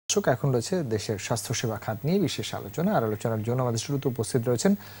এখন রয়েছে দেশের স্বাস্থ্যসেবা খাত নিয়ে বিশেষ আলোচনা। আর আলোচনার জন্য আমাদের শুরুতে উপস্থিত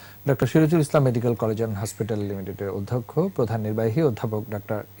রয়েছেন doctor Sirajul Islam medical college and hospital লিমিটেডের অধ্যক্ষ প্রধান নির্বাহী অধ্যাপক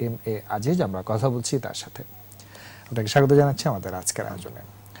ডক্টর এম.এ. আজিজ। আমরা কথা বলছি তার সাথে। আপনাকে স্বাগত জানাচ্ছি আমাদের আজকের আয়োজনে।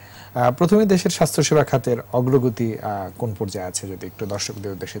 প্রথমে দেশের স্বাস্থ্যসেবা খাতের অগ্রগতি কোন পর্যায়ে আছে যদি একটু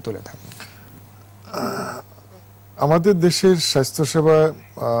দর্শকদের উদ্দেশ্যে তুলে ধরেন। আমাদের দেশের স্বাস্থ্যসেবা,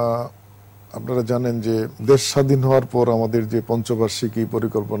 আপনারা জানেন যে দেশ স্বাধীন হওয়ার পর আমাদের যে পঞ্চবার্ষিকী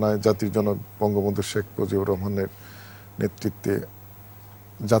পরিকল্পনায় জাতির জনক বঙ্গবন্ধু শেখ মুজিবুর রহমানের নেতৃত্বে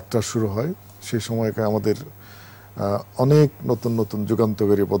যাত্রা শুরু হয়, সেই সময়কে আমাদের অনেক নতুন নতুন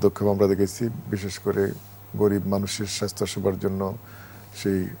যুগান্তকারী পদক্ষেপ আমরা দেখেছি। বিশেষ করে গরিব মানুষের স্বাস্থ্যসেবার জন্য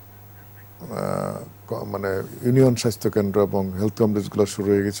সেই মানে ইউনিয়ন স্বাস্থ্যকেন্দ্র এবং হেলথ কমপ্লেক্সগুলো শুরু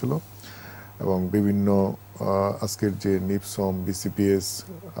হয়ে গেছিল এবং বিভিন্ন আজকের যে নিপসম, বিসিপিএস,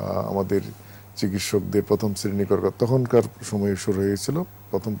 আমাদের চিকিৎসকদের প্রথম শ্রেণী করা তখনকার সময়ে শুরু হয়েছিল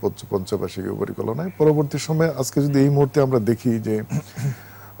প্রথম পঞ্চবার্ষিকী পরিকল্পনায়। পরবর্তী সময়ে আজকে যদি এই মুহূর্তে আমরা দেখি যে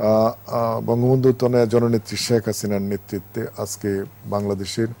বঙ্গবন্ধু তনয়া জননেত্রী শেখ হাসিনার নেতৃত্বে আজকে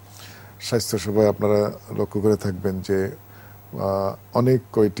বাংলাদেশের স্বাস্থ্যসেবায় আপনারা লক্ষ্য করে থাকবেন যে অনেক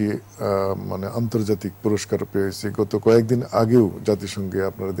কয়টি মানে আন্তর্জাতিক পুরস্কার পেয়েছে। গত কয়েকদিন আগেও জাতিসংঘে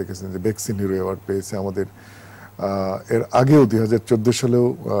আপনারা দেখেছেন যে ভ্যাকসিন হিরো অ্যাওয়ার্ড পেয়েছে আমাদের। এর আগেও 2014 সালেও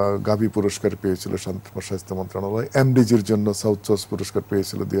গাভি পুরস্কার পেয়েছিল স্বাস্থ্য মন্ত্রণালয়। এমডিজির জন্য সাউথ চয়েস পুরস্কার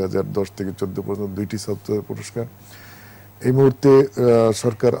পেয়েছিল 2010 থেকে 14 পর্যন্ত 2টি সাউথ চয়েস পুরস্কার। এই মুহূর্তে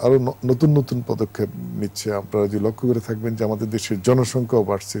সরকার আরো নতুন নতুন পদক্ষেপ নিচ্ছে। আপনারা যদি লক্ষ্য করে থাকবেন যে আমাদের দেশের জনসংখ্যাও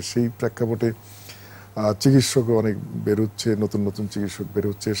বাড়ছে, সেই প্রেক্ষাপটে চিকিৎসকও অনেক বেরোচ্ছে, নতুন নতুন চিকিৎসক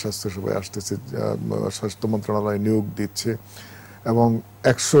বেরোচ্ছে, স্বাস্থ্যসেবায় আসতেছে, স্বাস্থ্য মন্ত্রণালয় নিয়োগ দিচ্ছে এবং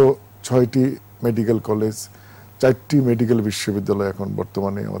 106টি মেডিকেল কলেজ, 4টি মেডিকেল বিশ্ববিদ্যালয় এখন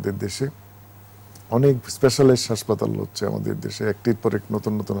বর্তমানে আমাদের দেশে। অনেক স্পেশালাইজড হাসপাতাল হচ্ছে আমাদের দেশে, একটির পর এক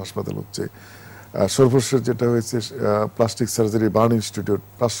নতুন নতুন হাসপাতাল হচ্ছে। সর্বশেষ যেটা হয়েছে প্লাস্টিক সার্জারি বার্ন ইনস্টিটিউট,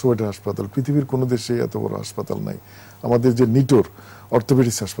 500 বেডের হাসপাতাল। পৃথিবীর কোনো দেশে এত বড় হাসপাতাল নাই। আমাদের যে নিটোর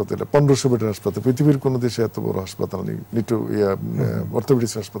অর্থোপেডিক্স হাসপাতাল, 1500 বেডের হাসপাতাল, পৃথিবীর কোনো দেশে এত বড় হাসপাতাল নেই। নিটো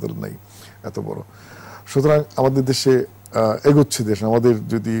অর্থোপেডিক্স হাসপাতাল নাই এত বড়। সুতরাং আমাদের দেশে এগোচ্ছে দেশ। আমাদের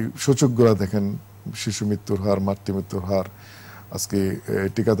যদি সূচকগুলা দেখেন, শিশু মৃত্যুর হার, মাতৃ মৃত্যুর হার, আজকে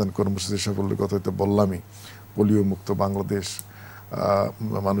টিকাদান কর্মসূচি সাফল্যের কথা হয়তো বললামই, পোলিও মুক্ত বাংলাদেশ,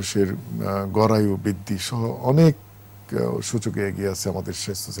 মানুষের গড়ায়ু বৃদ্ধি সহ অনেক সূচকে এগিয়ে আছে আমাদের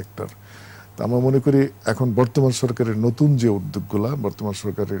স্বাস্থ্য সেক্টর। তা আমরা মনে করি এখন বর্তমান সরকারের নতুন যে উদ্যোগগুলা, বর্তমান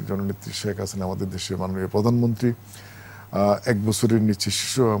সরকারের জননেত্রী শেখ হাসিনা, আমাদের দেশের মাননীয় প্রধানমন্ত্রী, 1 বছরের নিচে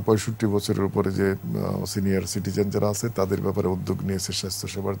 65 বছরের উপরে যে সিনিয়র সিটিজেন যারা আছে তাদের ব্যাপারে উদ্যোগ নিয়েছে স্বাস্থ্য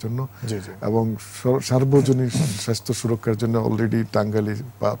সেবার জন্য এবং সার্বজনীন স্বাস্থ্য সুরক্ষার জন্য অলরেডি টাঙ্গাইলে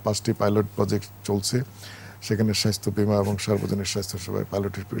 5টি পাইলট প্রজেক্ট চলছে। সেখানে স্বাস্থ্য বীমা এবং সার্বজনীন স্বাস্থ্য সেবায়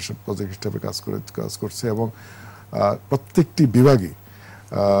পাইলট প্রজেক্ট হিসেবে কাজ করছে এবং প্রত্যেকটি বিভাগে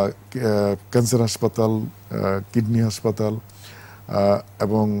ক্যান্সার হাসপাতাল, কিডনি হাসপাতাল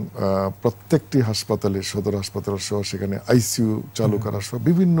এবং প্রত্যেকটি হাসপাতালে, সদর হাসপাতাল সহ সেখানে আইসিইউ চালু করা সহ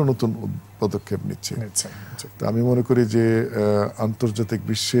বিভিন্ন নতুন পদক্ষেপ নিচ্ছে। তা আমি মনে করি যে আন্তর্জাতিক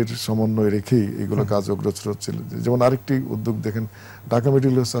বিশ্বের সমন্বয় রেখেই এগুলো কাজ অগ্রসর হচ্ছে। যেমন আরেকটি উদ্যোগ দেখেন, ঢাকা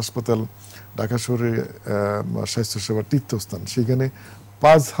মেডিকেল হাসপাতাল ঢাকা শহরে স্বাস্থ্যসেবার তীর্থস্থান, সেখানে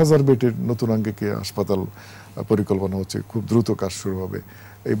 5000 বেডের নতুন আঙ্গিকে হাসপাতাল পরিকল্পনা হচ্ছে, খুব দ্রুত কাজ শুরু হবে।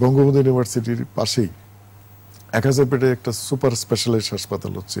 এই বঙ্গবন্ধু ইউনিভার্সিটির পাশেই 1000 বেডের একটা সুপার স্পেশালাইজড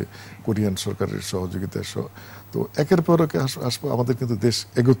হাসপাতাল হচ্ছে কোরিয়ান সরকারের সহযোগিতায়। তো একের পর এক আমাদের কিন্তু দেশ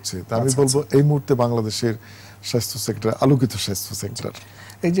এগোচ্ছে। তা আমি বলবো এই মুহূর্তে বাংলাদেশের স্বাস্থ্য সেক্টর আলোকিত স্বাস্থ্য সেক্টর।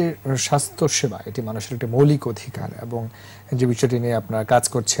 এই যে স্বাস্থ্য সেবা, এটি মানুষের একটি মৌলিক অধিকার এবং যে বিষয়টি নিয়ে আপনারা কাজ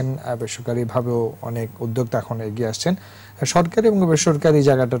করছেন, বেসরকারিভাবেও অনেক উদ্যোক্তা এখন এগিয়ে আসছেন। সরকারি এবং বেসরকারি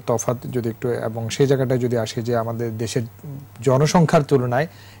জায়গাটার তফাৎ যদি একটু, এবং সেই জায়গাটায় যদি আসে যে আমাদের দেশের জনসংখ্যার তুলনায়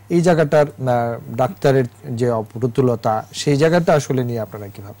এই জায়গাটার ডাক্তারের যে অপ্রতুলতা, সেই জায়গাটা আসলে নিয়ে আপনারা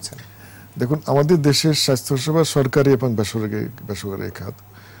কি ভাবছেন? দেখুন, আমাদের দেশের স্বাস্থ্যসেবা সরকারি এবং বেসরকারি খাত।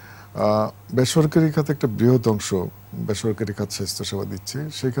 বেসরকারি খাত একটা বৃহৎ অংশ বেসরকারি খাত স্বাস্থ্যসেবা দিচ্ছে।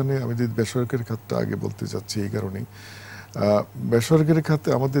 সেখানে আমি যদি বেসরকারি খাতটা আগে বলতে চাচ্ছি এই কারণেই, বেসরকারি খাতে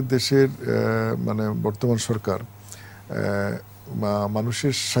আমাদের দেশের মানে বর্তমান সরকার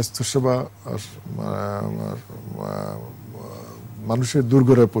মানুষের স্বাস্থ্যসেবা মানুষের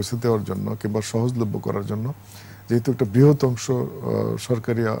দুর্গরায় পৌঁছে দেওয়ার জন্য কিংবা সহজলভ্য করার জন্য, যেহেতু একটা বৃহৎ অংশ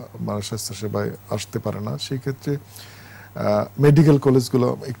সরকারি স্বাস্থ্যসেবায় আসতে পারে না, সেই ক্ষেত্রে মেডিকেল কলেজগুলো,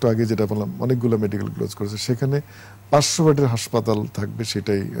 একটু আগে যেটা বললাম অনেকগুলো মেডিকেল কলেজ করেছে, সেখানে 500 বেডের হাসপাতাল থাকবে,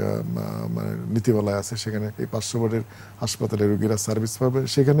 সেটাই মানে নীতিমালায় আছে। সেখানে এই 500 বেডের হাসপাতালে রোগীরা সার্ভিস পাবে।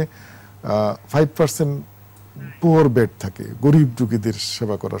 সেখানে 5% পুয়ার বেড থাকে, গরিব রোগীদের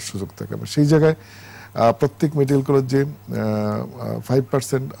সেবা করার সুযোগ থাকে। সেই জায়গায় প্রত্যেক মেডিকেল কলেজে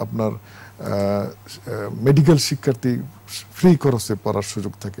 5% আপনার মেডিকেল শিক্ষার্থী ফ্রি খরচে পড়ার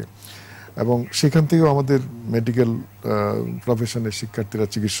সুযোগ থাকে, এবং সেখান থেকেও আমাদের মেডিকেল প্রফেশনের শিক্ষার্থীরা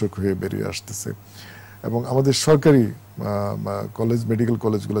চিকিৎসক হয়ে বেরিয়ে আসতেছে। এবং আমাদের সরকারি কলেজ, মেডিকেল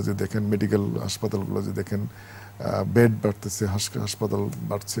কলেজগুলো যে দেখেন, মেডিকেল হাসপাতালগুলো যে দেখেন, বেড বাড়তেছে, হাসপাতাল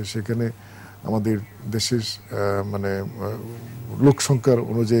বাড়ছে, সেখানে আমাদের দেশের মানে লোক সংখ্যার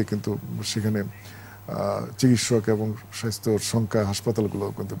অনুযায়ী কিন্তু সেখানে চিকিৎসক এবং স্বাস্থ্যর সংখ্যা, হাসপাতালগুলো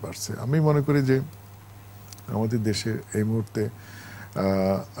কিন্তু বাড়ছে। আমি মনে করি যে আমাদের দেশে এই মুহূর্তে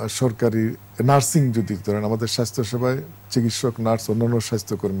সরকারি নার্সিং যদি ধরেন, আমাদের স্বাস্থ্য সেবায় চিকিৎসক, নার্স, অন্যান্য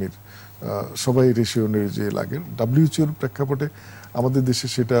স্বাস্থ্যকর্মীর সবাই রেশিও অনুযায়ী লাগে। WHO এর প্রেক্ষাপটে আমাদের দেশে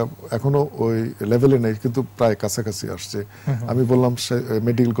সেটা এখনো ওই লেভেলে নেই, কিন্তু প্রায় কাছাকাছি আসছে। আমি বললাম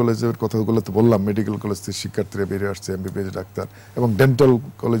মেডিকেল কলেজের কথাগুলো তো বললাম, মেডিকেল কলেজ থেকে শিক্ষার্থীরা বেরিয়ে আসছে, MBBS ডাক্তার, এবং ডেন্টাল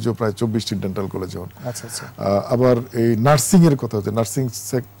কলেজেও প্রায় 24টি ডেন্টাল কলেজ হন। আবার এই নার্সিং এর কথা হচ্ছে, নার্সিং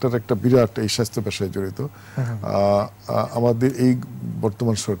সেক্টর একটা বিরাট এই স্বাস্থ্য পেশায় জড়িত। আমাদের এই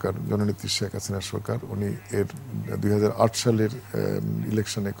বর্তমান সরকার, জননেত্রী শেখ হাসিনার সরকার, উনি এর 2008 সালের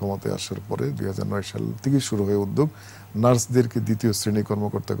ইলেকশনে ক্ষমতায় আসার পরে 2009 সাল থেকে শুরু হয়ে উদ্যোগ, নার্সদেরকে 2য় শ্রেণী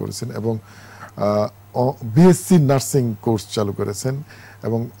কর্মকর্তা করেছেন, এবং BSc নার্সিং কোর্স চালু করেছেন,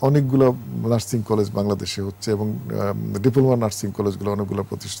 এবং অনেকগুলো নার্সিং কলেজ বাংলাদেশে হচ্ছে, এবং ডিপ্লোমা নার্সিং কলেজগুলো অনেকগুলো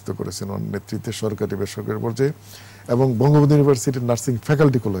প্রতিষ্ঠিত করেছেন ওর নেতৃত্বে, সরকারি বেসরকারি পর্যায়ে, এবং বঙ্গবন্ধু ইউনিভার্সিটির নার্সিং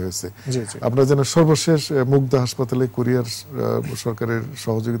ফ্যাকাল্টি খোলা হয়েছে। আপনারা জানেন সর্বশেষ মুগদা হাসপাতালে কোরিয়ার সরকারের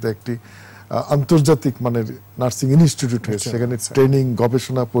সহযোগিতা একটি আন্তর্জাতিক মানের নার্সিং ইনস্টিটিউট হয়েছে, সেখানে ট্রেনিং,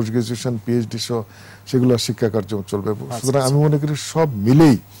 গবেষণা, পোস্ট গ্রাজুয়েশন, PhD সহ সেগুলো শিক্ষা কার্যক্রম চলবে। সুতরাং আমি মনে করি সব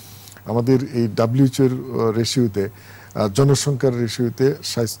মিলেই আমাদের এই WHO এর রেশিওতে, জনসংখ্যার রেশিওতে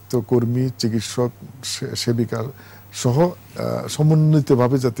স্বাস্থ্যকর্মী, চিকিৎসক, সেবিকা সহ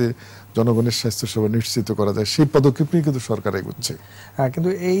সমন্বিতভাবে যাতে জনগণের স্বাস্থ্য সেবা নিশ্চিত করা যায়, সেই পদক্ষেপ নিয়ে কিন্তু সরকার এগোচ্ছে। কিন্তু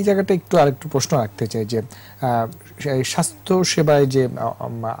এই জায়গাটা একটু আরেকটু প্রশ্ন রাখতে চাই যে স্বাস্থ্য সেবায় যে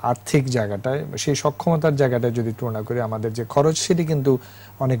আর্থিক জায়গাটায়, সেই সক্ষমতার জায়গাটায় যদি তুলনা করি, আমাদের যে খরচ সেটি কিন্তু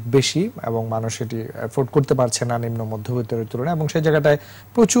অনেক বেশি, এবং মানুষ এটি অ্যাফোর্ড করতে পারছে না নিম্ন মধ্যবিত্তের তুলনায়, এবং সেই জায়গাটায়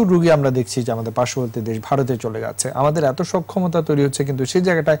প্রচুর রোগী আমরা দেখছি যে আমাদের পার্শ্ববর্তী দেশ ভারতে চলে যাচ্ছে। আমাদের এত সক্ষমতা তৈরি হচ্ছে, কিন্তু সেই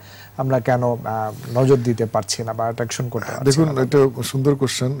জায়গাটায় আমরা কেন নজর দিতে পারছি না বা অ্যাট্রাকশন করতে পারছি না? দেখুন, এটা সুন্দর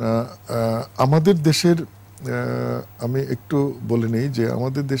কোশ্চেন। আমাদের দেশের, আমি একটু বলে নেই যে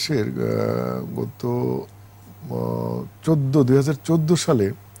আমাদের দেশের গত 2014 সালে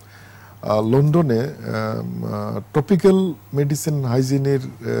লন্ডনে ট্রপিক্যাল মেডিসিন হাইজিনের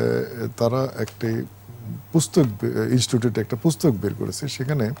তারা একটি পুস্তক, ইনস্টিটিউটে একটা পুস্তক বের করেছে।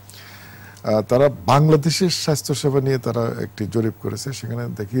 সেখানে তারা বাংলাদেশের স্বাস্থ্যসেবা নিয়ে তারা একটি জরিপ করেছে। সেখানে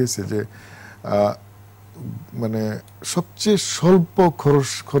দেখিয়েছে যে মানে সবচেয়ে স্বল্প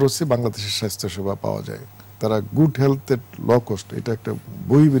খরচে বাংলাদেশের স্বাস্থ্যসেবা পাওয়া যায়। তারা গুড হেলথ এট লো কস্ট, এটা একটা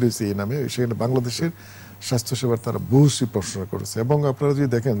বই বেরিয়েছে এই নামে। সেখানে বাংলাদেশের স্বাস্থ্যসেবার তারা বহুসি প্রশ্ন করেছে। এবং আপনারা যদি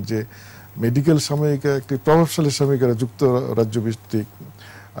দেখেন যে মেডিকেল সাময়িকা, একটি প্রভাবশালী সাময়িকা যুক্তরাজ্য ভিত্তিক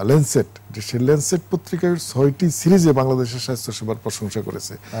ল্যান্সেট, সেই ল্যান্সেট পত্রিকার 6টি সিরিজে বাংলাদেশের স্বাস্থ্যসেবার প্রশংসা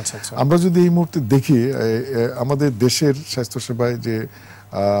করেছে। আমরা যদি এই মুহূর্তে দেখি আমাদের দেশের স্বাস্থ্যসেবায় যে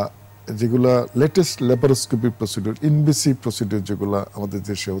যেগুলা latest laparoscopic procedure, invasive procedure যেগুলো আমাদের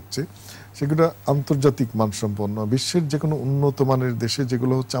দেশে হচ্ছে, সেগুলো আন্তর্জাতিক মানসম্পন্ন, বিশ্বের যে কোনো উন্নত মানের দেশে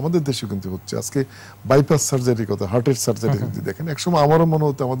যেগুলো হচ্ছে আমাদের দেশে কিন্তু হচ্ছে। আজকে বাইপাস সার্জারির কথা, হার্টের সার্জারি যদি দেখেন, একসময় আমারও মনে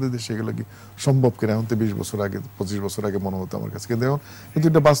হতো আমাদের দেশে এগুলো কি সম্ভব কিনা, এখন তো 20 বছর আগে, 25 বছর আগে মনে হতো আমার কাছে, কিন্তু এখন কিন্তু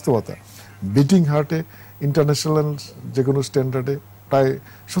এটা বাস্তবতা। বিটিং হার্টে ইন্টারন্যাশনাল যে কোনো স্ট্যান্ডার্ডে প্রায়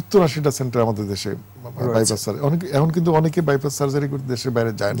 70-80টা সেন্টার আমাদের দেশে বাইপাস সার্জারি। এখন কিন্তু অনেকে বাইপাস সার্জারি করতে দেশের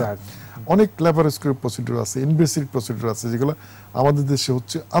বাইরে যায় না। অনেক ল্যাপারোস্কোপিক প্রসিডিউর আছে, ইনভেসিভ প্রসিডিউর আছে, যেগুলো আমাদের দেশে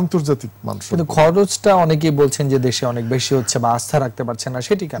হচ্ছে আন্তর্জাতিক মানসম্পন্ন। কিন্তু খরচটা অনেকেই বলছেন যে দেশে অনেক বেশি হচ্ছে বা আস্থা রাখতে পারছেন না,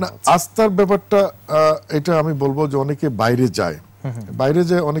 সেটি কেন? আস্থার ব্যাপারটা এটা আমি বলবো যে অনেকে বাইরে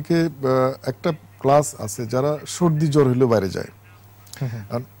যায়, অনেকে একটা ক্লাস আছে যারা সর্দি জ্বর হলেও বাইরে যায়।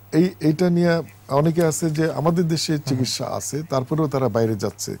 এইটা নিয়ে অনেকে আছে যে আমাদের দেশে চিকিৎসা আছে, তারপরেও তারা বাইরে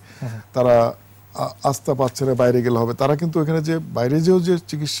যাচ্ছে, তারা আস্থা পাচ্ছে না বাইরে গেলে হবে। তারা কিন্তু এখানে যে বাইরে যেও যে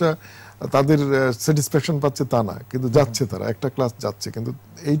চিকিৎসা তাদের স্যাটিসফ্যাকশন পাচ্ছে তা না, কিন্তু যাচ্ছে, তারা একটা ক্লাস যাচ্ছে। কিন্তু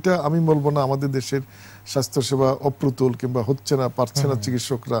এইটা আমি বলবো না আমাদের দেশের স্বাস্থ্যসেবা অপ্রতুল কিংবা হচ্ছে না, পারছে না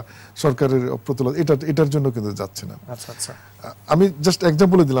চিকিৎসকরা, সরকারের অপ্রতুল, এটার জন্য কিন্তু যাচ্ছে না। আমি জাস্ট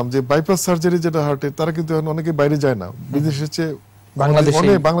এক্সাম্পল দিলাম যে বাইপাস সার্জারি যেটা হার্টের, তারা কিন্তু এখন অনেকে বাইরে যায় না, বিদেশে বাংলাদেশে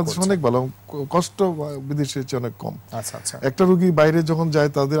অনেক ভালো, কষ্ট বিদেশের চেয়ে অনেক কম। আচ্ছা আচ্ছা। একটা রোগী বাইরে যখন যায়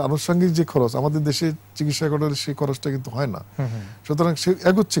তাদের আনুষঙ্গিক যে খরচ আমাদের দেশে চিকিৎসা করার সেই খরচটা কিন্তু হয় না, সুতরাং সে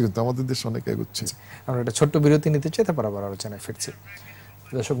এগোচ্ছে, কিন্তু আমাদের দেশ অনেক এগোচ্ছে। আমরা একটা ছোট্ট বিরতি নিতে চাই, তারপর আবার আলোচনায় ফিরছি।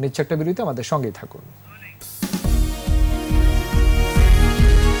 দর্শক, নিচ্ছে একটা বিরতি, আমাদের সঙ্গেই থাকুন।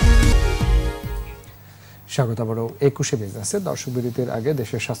 স্বাগত আবারও একুশে বিজনেসে। দর্শক, বিরতির আগে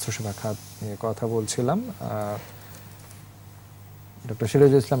দেশের স্বাস্থ্যসেবা খাত নিয়ে কথা বলছিলাম। Doctor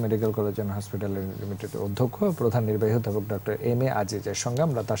Sirajul Islam medical college and hospital লিমিটেডের অধ্যক্ষ প্রধান নির্বাহী অধ্যাপক ডক্টর এম এ আজিজের সঙ্গে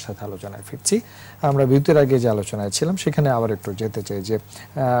আমরা তার সাথে আলোচনায় ফিরছি। আমরা বিরতির আগে যে আলোচনায় ছিলাম সেখানে আবার একটু যেতে চাই যে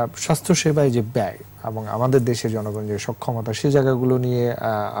স্বাস্থ্যসেবায় যে ব্যয় এবং আমাদের দেশের জনগণের যে সক্ষমতা, সেই জায়গাগুলো নিয়ে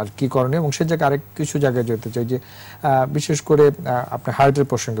আর কি করণীয়, এবং সেই জায়গায় আরেক কিছু জায়গায় যেতে চাই যে বিশেষ করে আপনি হার্টের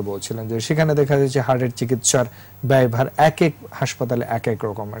প্রসঙ্গে বলছিলেন যে সেখানে দেখা যাচ্ছে হার্টের চিকিৎসার ব্যয়ভার এক এক হাসপাতালে এক এক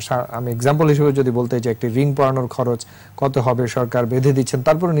রকম। আমি এক্সাম্পল হিসেবে যদি বলতে চাই, একটি রিং পরানোর খরচ কত হবে সরকার বেঁধে দিচ্ছেন,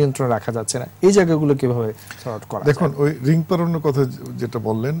 তারপরে নিয়ন্ত্রণ রাখা যাচ্ছে না। এই জায়গাগুলো কিভাবে সর্ট করা? দেখুন, ওই রিং পরানোর কথা যেটা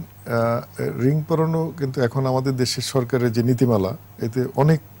বললেন, রিং পরানো কিন্তু এখন আমাদের দেশের সরকারের যে নীতিমালা, এতে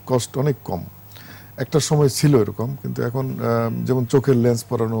অনেক কষ্ট অনেক কম। একটা সময় ছিল এরকম, কিন্তু এখন যেমন চোখের লেন্স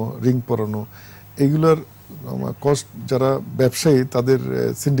পরানো, রিং পরানো, এগুলোর কষ্ট যারা ব্যবসায়ী তাদের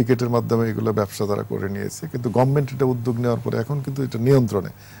সিন্ডিকেটের মাধ্যমে এগুলো ব্যবসা তারা করে নিয়েছে, কিন্তু গভর্নমেন্ট এটা উদ্যোগ নেওয়ার পরে এখন কিন্তু এটা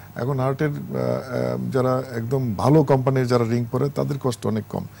নিয়ন্ত্রণে। এখন হার্টের যারা একদম ভালো কোম্পানির যারা রিং পরে তাদের কষ্ট অনেক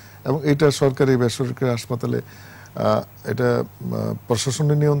কম, এবং এটা সরকারি বেসরকারি হাসপাতালে এটা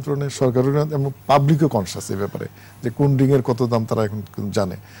প্রশাসনের নিয়ন্ত্রণে, সরকারের এবং পাবলিকও কনসাস এই ব্যাপারে যে কোন রিংয়ের কত দাম তারা এখন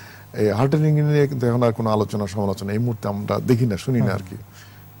জানে। এই হার্টের রিং নিয়ে কিন্তু এখন আর কোনো আলোচনা সমালোচনা এই মুহূর্তে আমরা দেখি না, শুনি না আর কি।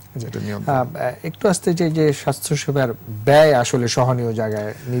 একটু আসতে চাই যে স্বাস্থ্যসেবার ব্যয় আসলে সহনীয়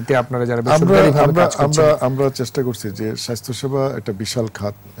জায়গায় নিতে আপনারা যারা আমরা চেষ্টা করছি যে স্বাস্থ্যসেবা একটা বিশাল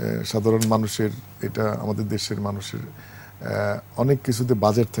খাত, সাধারণ মানুষের, এটা আমাদের দেশের মানুষের অনেক কিছুতে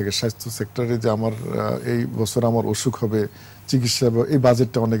বাজেট থাকে। স্বাস্থ্য সেক্টরে যে আমার এই বছর আমার অসুখ হবে, চিকিৎসা, এই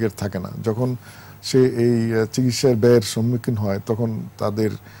বাজেটটা অনেকের থাকে না। যখন সে এই চিকিৎসার ব্যয়ের সম্মুখীন হয় তখন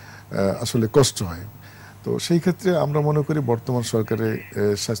তাদের আসলে কষ্ট হয়। তো সেই ক্ষেত্রে আমরা মনে করি বর্তমান সরকারের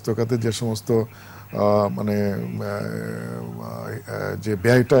স্বাস্থ্য খাতে যে সমস্ত মানে যে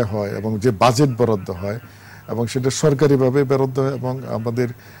ব্যয়টা হয় এবং যে বাজেট বরাদ্দ হয় এবং সেটা সরকারিভাবে বরাদ্দ হয় এবং আমাদের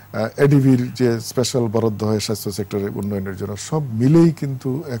এডিবির যে স্পেশাল বরাদ্দ হয় স্বাস্থ্য সেক্টরের উন্নয়নের জন্য, সব মিলেই কিন্তু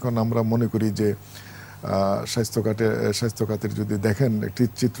এখন আমরা মনে করি যে স্বাস্থ্য খাতের যদি দেখেন একটি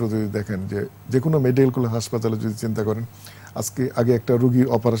চিত্র, যদি দেখেন যে কোনো মেডিকেল কলেজ হাসপাতালে যদি চিন্তা করেন, আগে একটা রুগী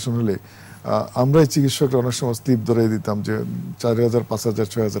অপারেশন হলে আমরাই চিকিৎসকরা অনেক সময় স্লিপ ধরে দিতাম যে 4,000, 5,000,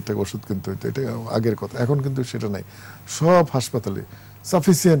 6,000 টাকা ওষুধ কিনতে হইতো। এটা আগের কথা, এখন কিন্তু সেটা নাই। সব হাসপাতালে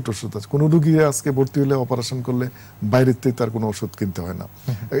সাফিসিয়েন্ট ওষুধ আছে। কোনো রুগী আজকে ভর্তি হলে, অপারেশন করলে বাইরের থেকে তার কোনো ওষুধ কিনতে হয় না।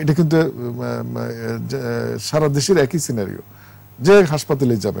 এটা কিন্তু সারা দেশের একই সিনারিও, যে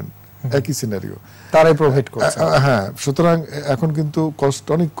হাসপাতালে যাবেন একই সিনারিও, তারাই প্রোভাইড করছে। হ্যাঁ, সুতরাং এখন কিন্তু কষ্ট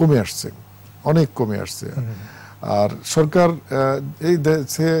অনেক কমে আসছে, অনেক কমে আসছে। আর সরকার এই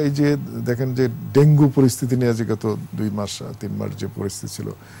যে দেখেন যে ডেঙ্গু পরিস্থিতি নিয়ে যে গত 2 মাস 3 মাস যে পরিস্থিতি ছিল,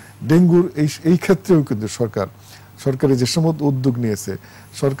 ডেঙ্গুর এই ক্ষেত্রেও কিন্তু সরকারের যে সমস্ত উদ্যোগ নিয়েছে,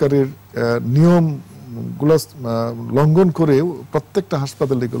 সরকারের নিয়মগুলো লঙ্ঘন করেও প্রত্যেকটা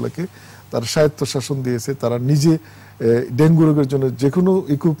হাসপাতাল এগুলোকে তার স্বায়ত্তশাসন দিয়েছে। তারা নিজে ডেঙ্গু রোগের জন্য যে কোনো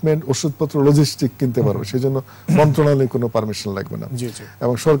ইকুইপমেন্ট, ওষুধপত্র, লজিস্টিক কিনতে পারবে, সেই জন্য মন্ত্রণালয়ে কোনো পারমিশন লাগবে না।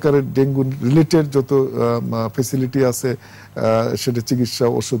 এবং সরকারের ডেঙ্গু রিলেটেড যত ফেসিলিটি আছে, সেটা চিকিৎসা,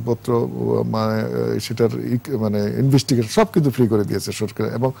 ওষুধপত্র, সেটার ইনভেস্টিগেশন সব কিন্তু ফ্রি করে দিয়েছে সরকার,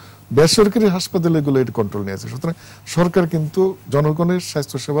 এবং বেসরকারি হাসপাতালগুলো এটা কন্ট্রোল নিয়েছে। সুতরাং সরকার কিন্তু জনগণের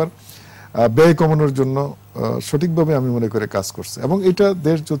স্বাস্থ্যসেবার ব্যয় কমানোর জন্য সঠিকভাবে আমি মনে করে কাজ করছে, এবং এটা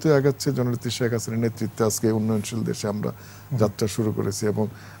দেশ যত আগাচ্ছে জননেত্রী শেখ হাসিনার নেতৃত্বে আজকে উন্নয়নশীল দেশে আমরা যাত্রা শুরু করেছি, এবং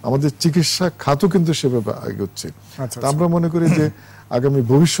আমাদের চিকিৎসা খাতও কিন্তু সেভাবে এগোচ্ছে। আমরা মনে করি যে আগামী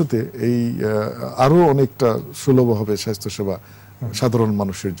ভবিষ্যতে এই আরো অনেকটা সুলভ হবে স্বাস্থ্যসেবা সাধারণ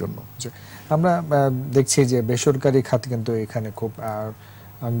মানুষের জন্য। আমরা দেখছি যে বেসরকারি খাত কিন্তু এখানে খুব,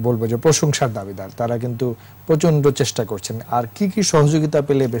 আমি বলবো যে প্রশংসার দাবিদার। তারা কিন্তু প্রচন্ড চেষ্টা করছেন। আর কি কি সহযোগিতা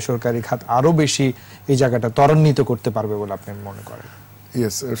পেলে বেসরকারি খাত আরো বেশি এই জায়গাটা ত্বরান্বিত করতে পারবে বলে আপনি মনে করেন?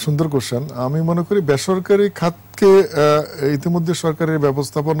 ইয়েস, সুন্দর কোশ্চেন। আমি মনে করি বেসরকারি খাতকে ইতিমধ্যে সরকারের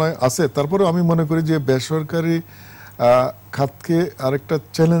ব্যবস্থাপনায় আছে, তারপরে আমি মনে করি যে বেসরকারি খাতকে আরেকটা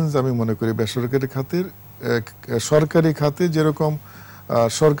চ্যালেঞ্জ আমি মনে করি। বেসরকারি খাতের সরকারি খাতে যেরকম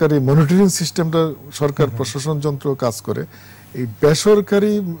সরকারি মনিটরিং সিস্টেমটা সরকার প্রশাসন যন্ত্র কাজ করে, এই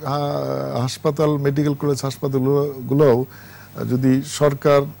বেসরকারি হাসপাতাল, মেডিকেল কলেজ হাসপাতালগুলোও যদি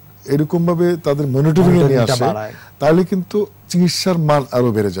সরকার এরকম ভাবে তাদের মনিটরিং এ নিয়ে আসে, তাহলে কিন্তু চিকিৎসার মান আরো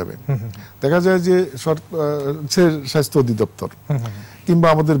বেড়ে যাবে। দেখা যায় যে স্বাস্থ্য অধিদপ্তর কিংবা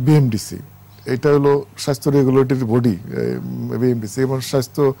আমাদের বিএমডিসি, এটা হলো স্বাস্থ্য রেগুলেটরি বডি, বিএমডিসি এবং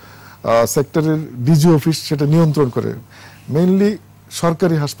স্বাস্থ্য সেক্টরের ডিজি অফিস সেটা নিয়ন্ত্রণ করে। মেইনলি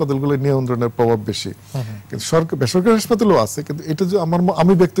সরকারি হাসপাতালগুলো নিয়ন্ত্রণের প্রভাব বেশি, কিন্তু বেসরকারি হাসপাতালও আছে। কিন্তু এটা যে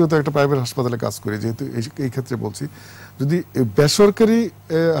আমি ব্যক্তিগত একটা প্রাইভেট হাসপাতালে কাজ করি, যেহেতু এই ক্ষেত্রে বলছি, যদি বেসরকারি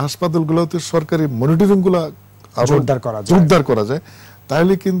হাসপাতালগুলোতে সরকারি মনিটরিং গুলা জোরদার করা যায়,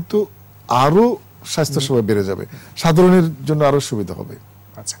 তাহলে কিন্তু আরো স্বাস্থ্যসেবা বেড়ে যাবে, সাধারণের জন্য আরো সুবিধা হবে।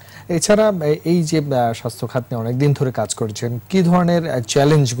 আচ্ছা, এছাড়া এই যে স্বাস্থ্য খাত নিয়ে অনেকদিন ধরে কাজ করছেন, কি ধরনের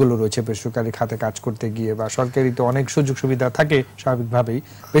চ্যালেঞ্জ গুলো রয়েছে বেসরকারি খাতে কাজ করতে গিয়ে? বা সরকারিতে অনেক সুযোগ সুবিধা থাকে স্বাভাবিকভাবেই,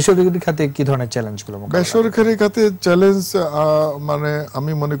 বেসরকারি খাতে কি ধরনের চ্যালেঞ্জ গুলো? বেসরকারি খাতে চ্যালেঞ্জ মানে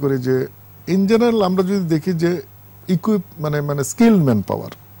আমি মনে করি যে ইন জেনারেল আমরা যদি দেখি যে ইকুইপ মানে স্কিল ম্যান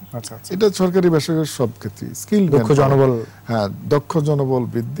পাওয়ার, এটা সরকারি বেসরকারি সব ক্ষেত্রে স্কিল জনবল, হ্যাঁ, দক্ষ জনবল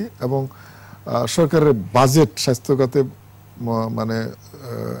বৃদ্ধি এবং সরকারের বাজেট স্বাস্থ্য খাতে মানে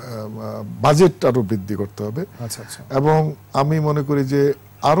বাজেট আরো বৃদ্ধি করতে হবে। এবং আমি মনে করি যে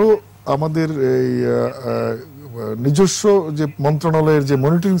আরো আমাদের এই নিজস্ব যে মন্ত্রণালয়ের যে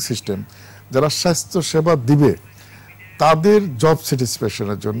মনিটরিং সিস্টেম, যারা স্বাস্থ্য সেবা দিবে তাদের জব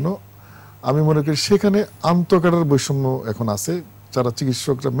স্যাটিসফ্যাকশনের জন্য আমি মনে করি সেখানে আন্তঃকাডার বৈষম্য এখন আছে। যারা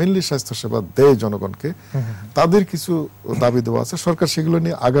চিকিৎসকরা মেইনলি স্বাস্থ্য সেবা দেয় জনগণকে, তাদের কিছু দাবি দেওয়া আছে, সরকার সেগুলো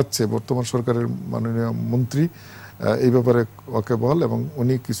নিয়ে আগাচ্ছে। বর্তমান সরকারের মাননীয় মন্ত্রী এই ব্যাপারে ওয়াকিবহাল এবং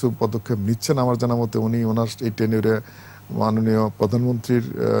উনি কিছু পদক্ষেপ নিচ্ছেন। আমার জানা মতে উনি ওনার এই টেনিউরে মাননীয় প্রধানমন্ত্রীর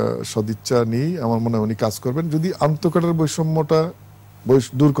সদিচ্ছা নিয়েই আমার মনে হয় উনি কাজ করবেন। যদি আন্তঃকাডার বৈষম্যটা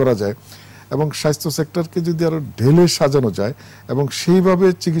দূর করা যায় এবং স্বাস্থ্য সেক্টরকে যদি আরো ঢেলে সাজানো যায় এবং সেইভাবে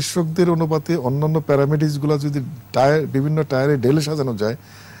চিকিৎসকদের অনুপাতে অন্যান্য প্যারামেডিক্সগুলো যদি বিভিন্ন টায়ারে ঢেলে সাজানো যায়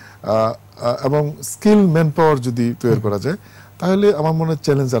এবং স্কিল ম্যান পাওয়ার যদি তৈরি করা যায়, তাহলে আমার মনে হয়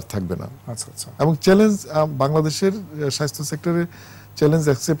চ্যালেঞ্জ আর থাকবে না। এবং চ্যালেঞ্জ বাংলাদেশের স্বাস্থ্য সেক্টরে চ্যালেঞ্জ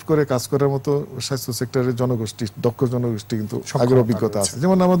অ্যাকসেপ্ট করে কাজ করার মতো স্বাস্থ্য সেক্টরের জনগোষ্ঠী, দক্ষ জনগোষ্ঠী কিন্তু আগের অভিজ্ঞতা আছে।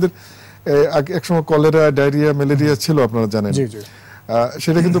 যেমন আমাদের একসময় কলেরা, ডায়রিয়া, ম্যালেরিয়া ছিল, আপনারা জানেন,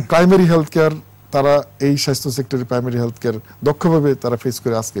 সেটা কিন্তু প্রাইমারি হেলথ কেয়ার, তারা এই স্বাস্থ্য সেক্টরে প্রাইমারি হেলথ কেয়ার দক্ষভাবে তারা ফেস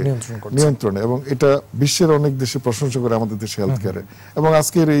করে আজকে নিয়ন্ত্রণে, এবং এটা বিশ্বের অনেক দেশে প্রশংসা করে আমাদের দেশে হেলথ কেয়ারে। এবং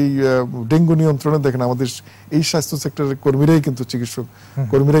আজকের এই ডেঙ্গু নিয়ন্ত্রণে দেখেন আমাদের এই স্বাস্থ্য সেক্টরের কর্মীরাই কিন্তু, চিকিৎসক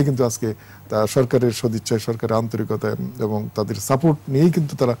কর্মীরাই কিন্তু আজকে সরকারের সদিচ্ছায়, সরকারের আন্তরিকতায় এবং তাদের সাপোর্ট নিয়েই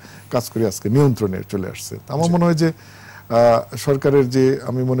কিন্তু তারা কাজ করে আজকে নিয়ন্ত্রণে চলে আসছে। আমার মনে হয় যে সরকারের যে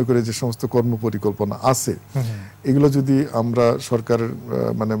আমি মনে করি যে সমস্ত কর্ম পরিকল্পনা আছে, এগুলো যদি আমরা সরকারের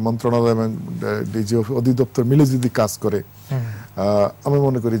মানে মন্ত্রণালয় এবং ডিজি অধিদপ্তর মিলে যদি কাজ করে, আমি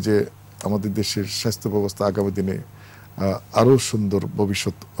মনে করি যে আমাদের দেশের স্বাস্থ্য ব্যবস্থা আগামী দিনে আরো সুন্দর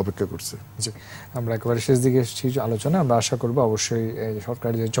ভবিষ্যৎ অপেক্ষা করছে। আমরা একেবারে শেষ দিকে এসেছি আলোচনা। আমরা আশা করব অবশ্যই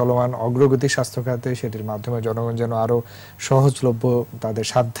সরকারের যে চলমান অগ্রগতি স্বাস্থ্য খাতে, সেটির মাধ্যমে জনগণ যেন আরো সহজলভ্য, তাদের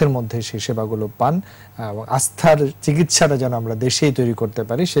সাধ্যের মধ্যে সেই সেবাগুলো পান এবং আস্থার চিকিৎসাটা যেন আমরা দেশেই তৈরি করতে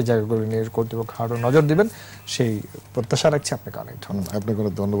পারি, সেই জায়গাগুলো নিয়ে কর্তৃপক্ষ আরো নজর দিবেন, সেই প্রত্যাশা রাখছি। আপনাকে অনেক ধন্যবাদ। আপনাকে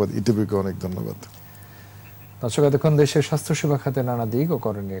অনেক ধন্যবাদ, ইটিভিকে অনেক ধন্যবাদ। দর্শক, এতক্ষণ দেশের স্বাস্থ্যসেবা খাতে নানা দিক ও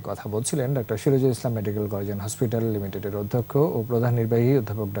করণ নিয়ে কথা বলছিলেন doctor Sirajul Islam medical college and hospital লিমিটেডের অধ্যক্ষ ও প্রধান নির্বাহী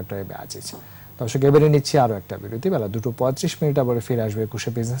অধ্যাপক ডক্টর এ বি আজিজ। দর্শক, এবারে নিচ্ছি আরো একটা বিরতি। বেলা 2:35 আবার ফিরে আসবে একুশে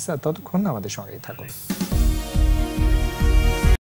বিজনেস। ততক্ষণ আমাদের সঙ্গেই থাকুন।